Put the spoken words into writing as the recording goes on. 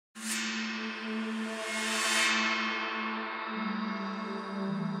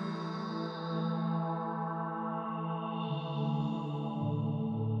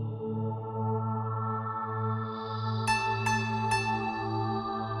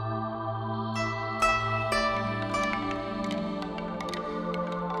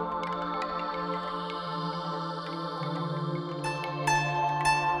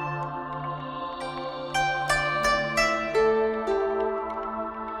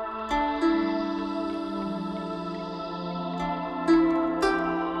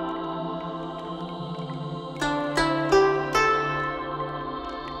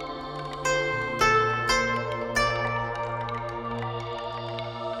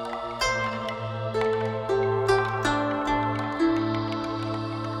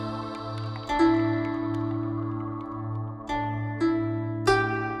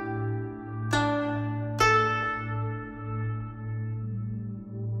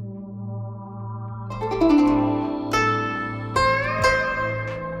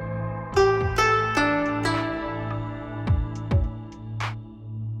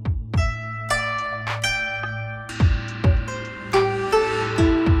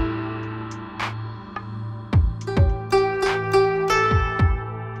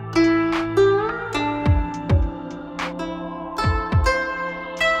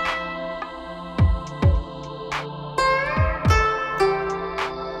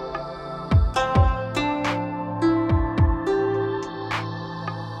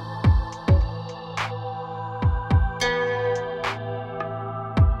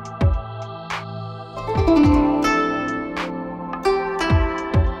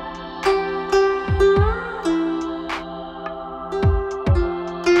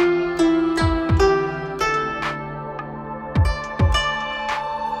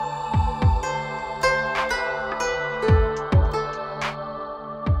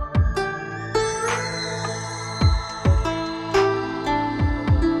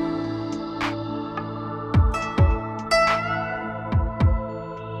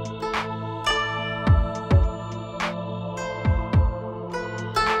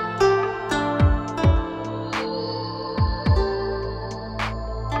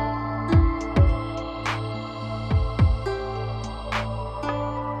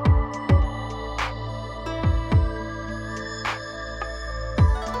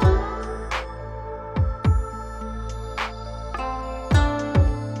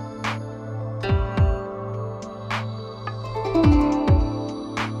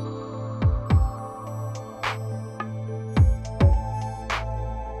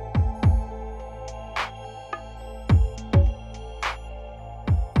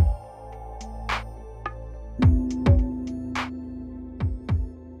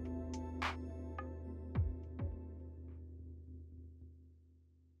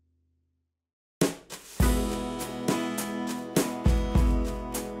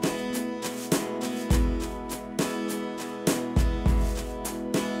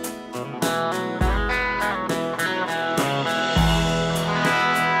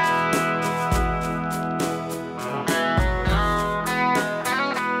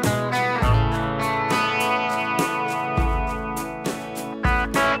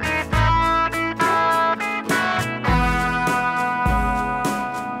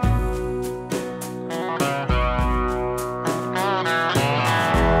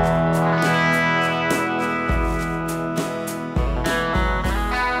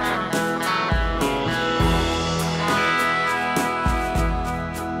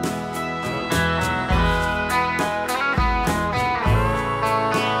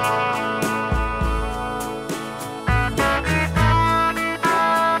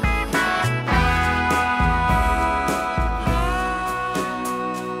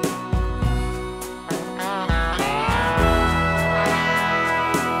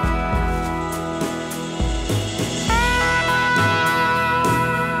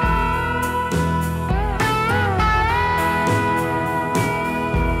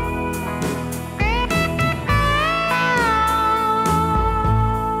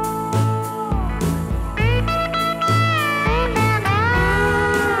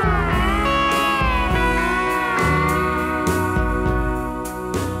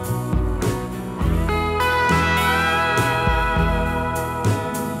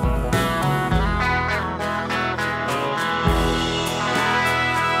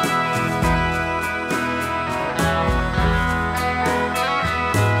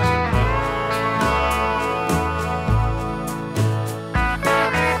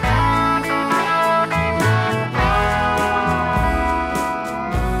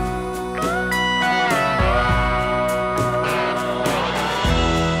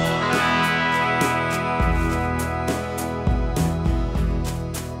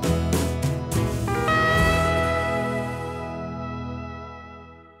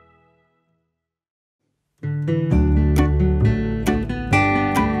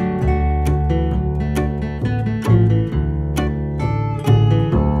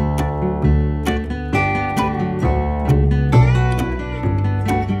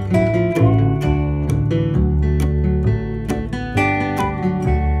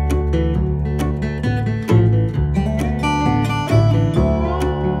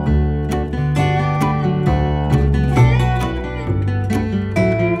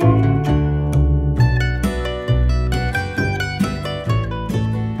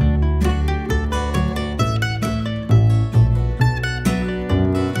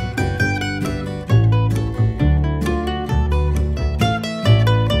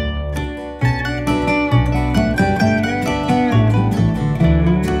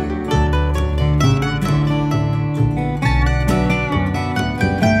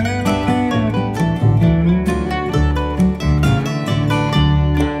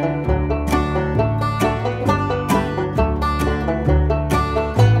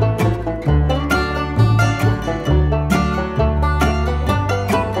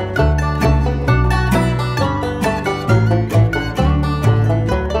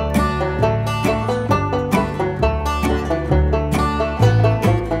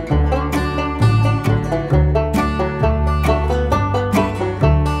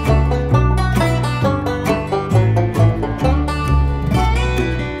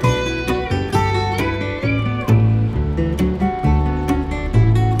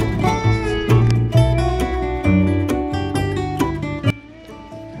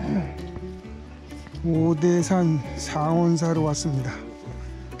오대산 상원사로 왔습니다.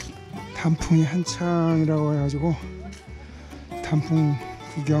 단풍이 한창이라고 해가지고 단풍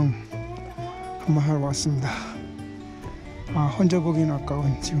구경 한번 하러 왔습니다. 혼자 보기는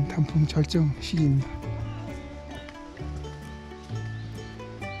아까운 지금 단풍 절정 시기입니다.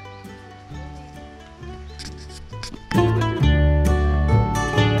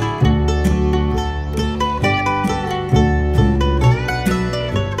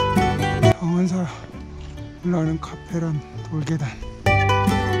 상원사 올라가는 카페란 돌계단.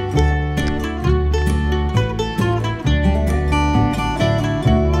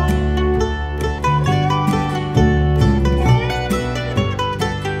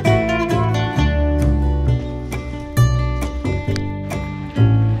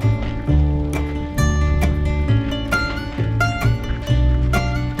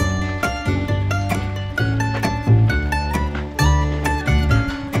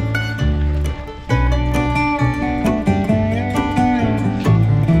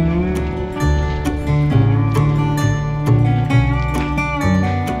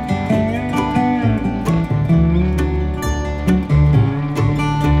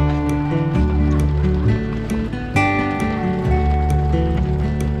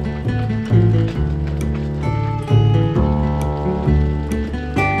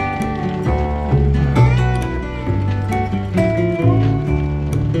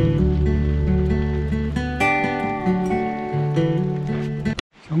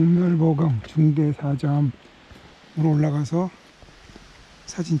 적멸보궁 중대사자암으로 올라가서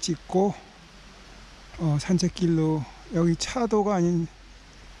사진 찍고 산책길로, 여기 차도가 아닌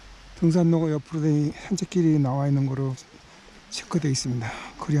등산로가 옆으로 된 산책길이 나와 있는 거로 체크되어 있습니다.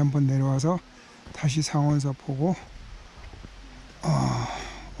 거리 한번 내려와서 다시 상원사 보고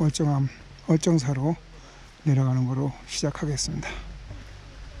월정사로 내려가는 거로 시작하겠습니다.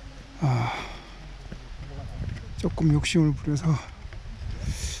 조금 욕심을 부려서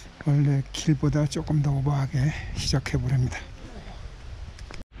원래 길보다 조금 더 오버하게 시작해 보렵니다.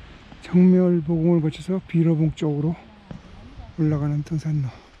 적멸보궁을 거쳐서 비로봉 쪽으로 올라가는 등산로,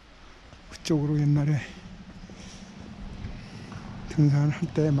 그쪽으로 옛날에 등산할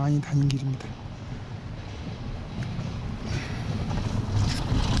때 많이 다닌 길입니다.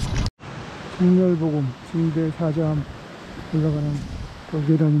 적멸보궁 중대사자암 올라가는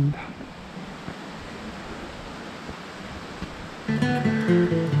돌계단입니다.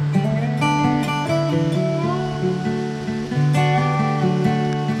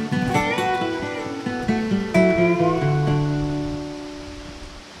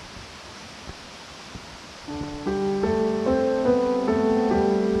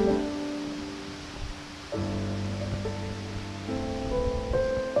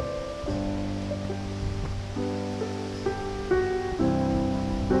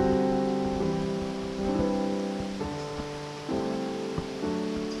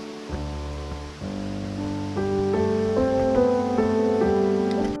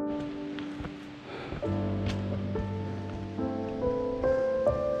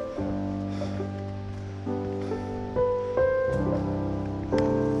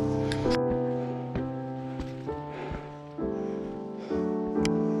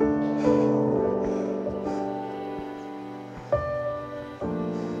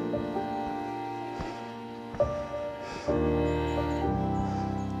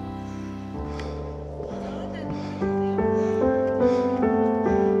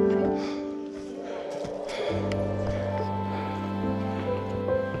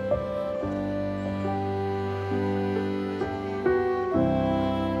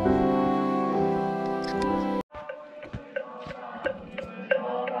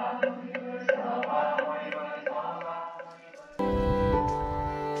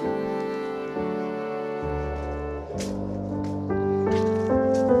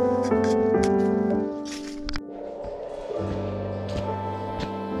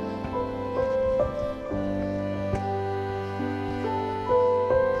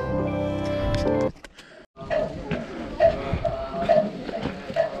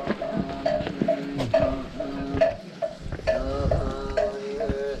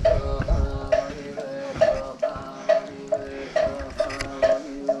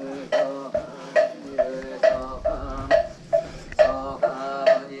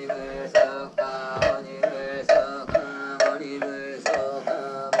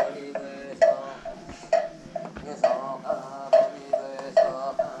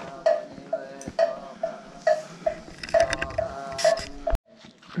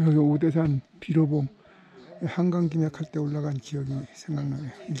 여기 오대산 비로봉 한강기맥할 때 올라간 기억이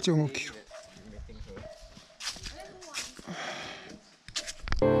생각나네요. 1.5km.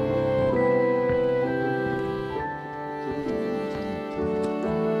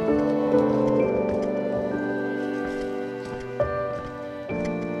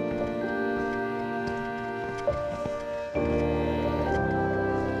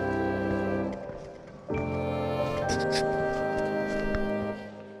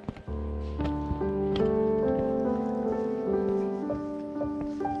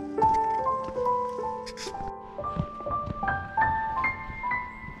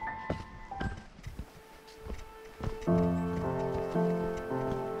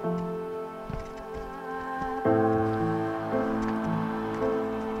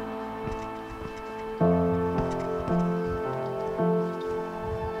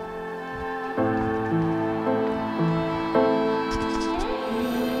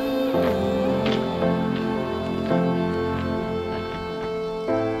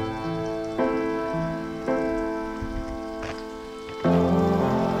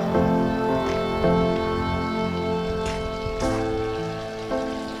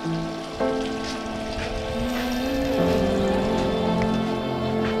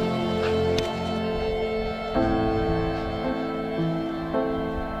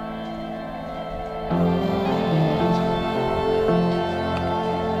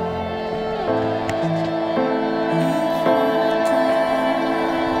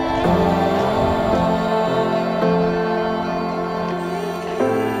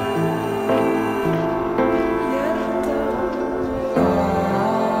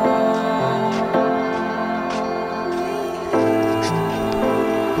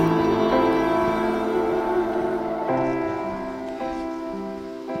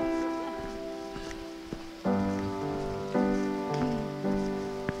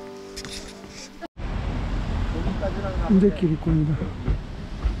 산책길 입구입니다.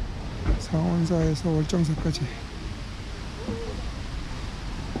 상원사에서 월정사까지.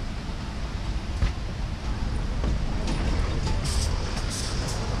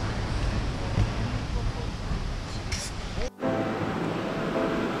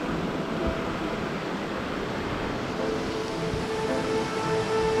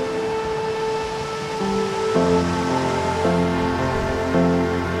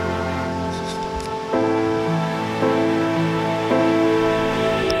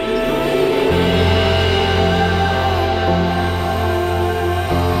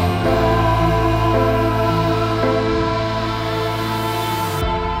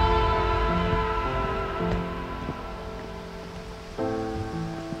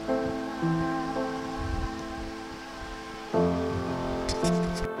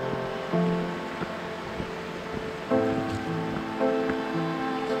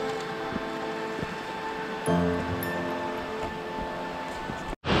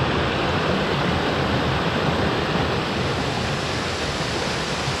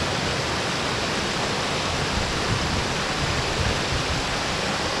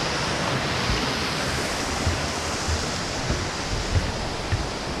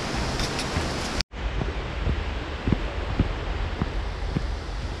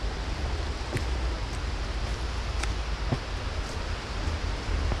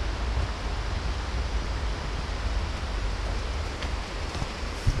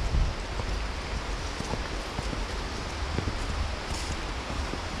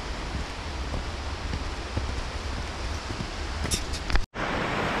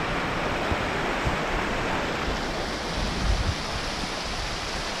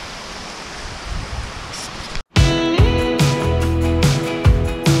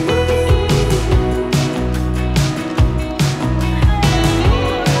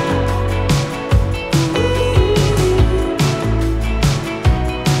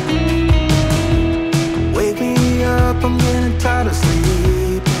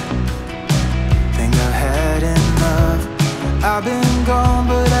 I've been gone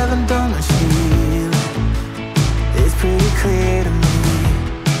but haven't done much healing. It's pretty clear to me,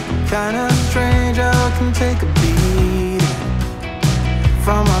 kinda strange how I can take a beating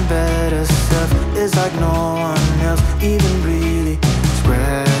from my better self. It's like no one else even really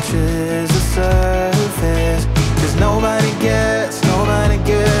scratches the surface. 'Cause nobody gets, nobody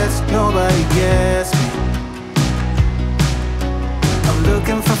gets, nobody gets me. I'm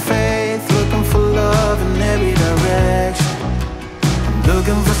looking for faith, looking for love in every direction. I'm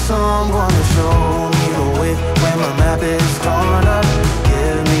looking for someone to show me the way when my map is torn up.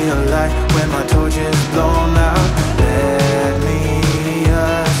 Give me a light when my torch is blown out. Let me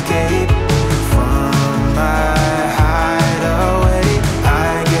escape from my hideaway.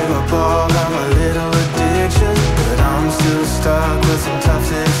 I give up all of my little addictions, but I'm still stuck with some tough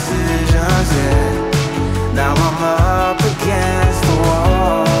decisions, yeah. Now I'm up against the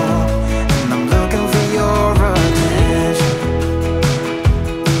wall, and I'm looking for your attention.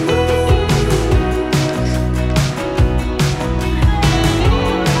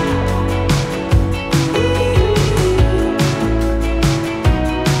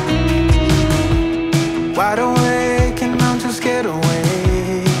 Wide awake and I'm too scared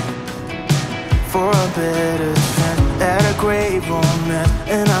away for a better chance at a great romance,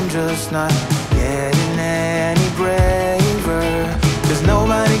 and I'm just not getting any braver. 'Cause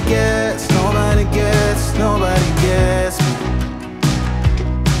nobody gets, nobody gets, nobody gets me.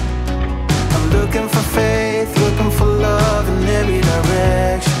 I'm looking for faith, looking for love in every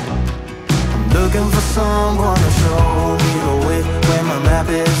direction. I'm looking for someone to show me the way when my map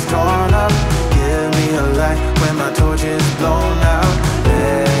is torn up. Give me a light when my torch is blown out.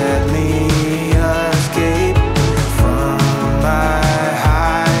 Let me escape from my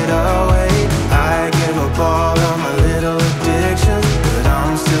hideaway. I give up all of my little addictions, but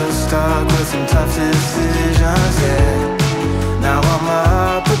I'm still stuck with some tough decisions, yeah. Now I'm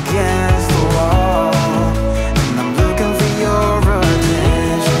up against the wall, and I'm looking for your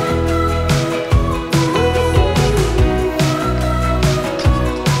attention.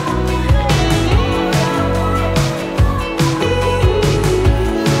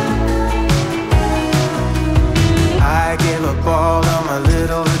 I give up all of my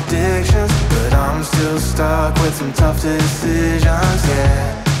little addictions, but I'm still stuck with some tough decisions,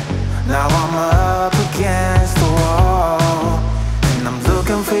 yeah. Now I'm up against the wall, and I'm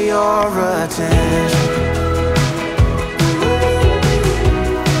looking for your attention.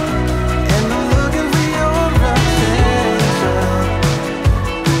 And I'm looking for your attention.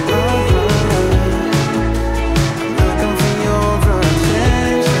 I'm looking for your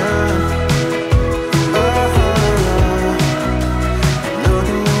attention.